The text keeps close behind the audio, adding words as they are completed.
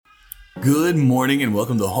Good morning and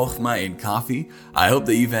welcome to Chochmah and Coffee. I hope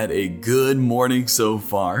that you've had a good morning so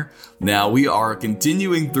far. Now we are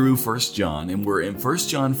continuing through 1 John and we're in 1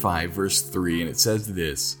 John 5 verse 3 and it says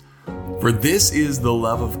this: "For this is the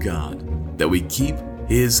love of God, that we keep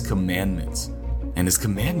His commandments, and His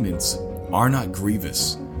commandments are not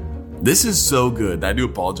grievous." This is so good. I do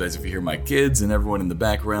apologize if you hear my kids and everyone in the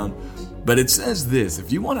background, but it says this: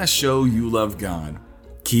 if you want to show you love God,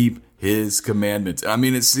 keep His commandments. I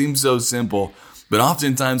mean, it seems so simple, but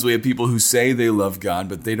oftentimes we have people who say they love God,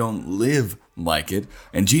 but they don't live like it.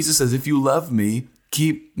 And Jesus says, if you love me,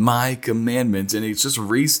 keep my commandments. And it's just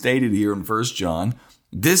restated here in 1 John.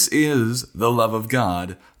 This is the love of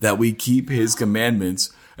God, that we keep His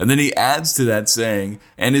commandments. And then he adds to that saying,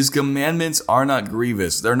 and His commandments are not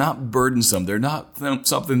grievous. They're not burdensome. They're not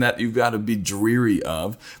something that you've got to be dreary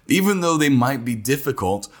of. Even though they might be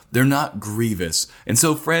difficult, they're not grievous. And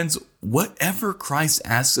so, friends, whatever Christ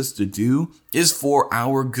asks us to do is for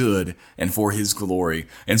our good and for His glory.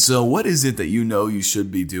 And so what is it that you know you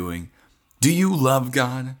should be doing? Do you love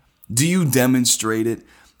God? Do you demonstrate it?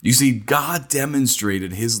 You see, God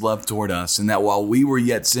demonstrated His love toward us, and that while we were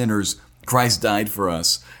yet sinners, Christ died for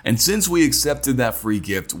us. And since we accepted that free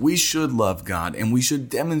gift, we should love God and we should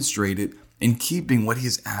demonstrate it in keeping what He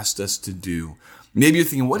has asked us to do. Maybe you're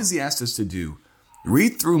thinking, what has He asked us to do?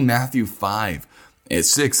 Read through Matthew 5,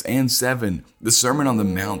 6 and 7, the Sermon on the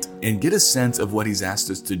Mount, and get a sense of what He's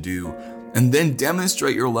asked us to do. And then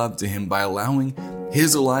demonstrate your love to Him by allowing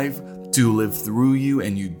His life to live through you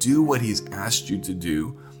and you do what He's asked you to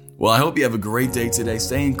do. Well, I hope you have a great day today.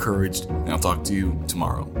 Stay encouraged, and I'll talk to you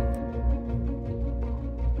tomorrow.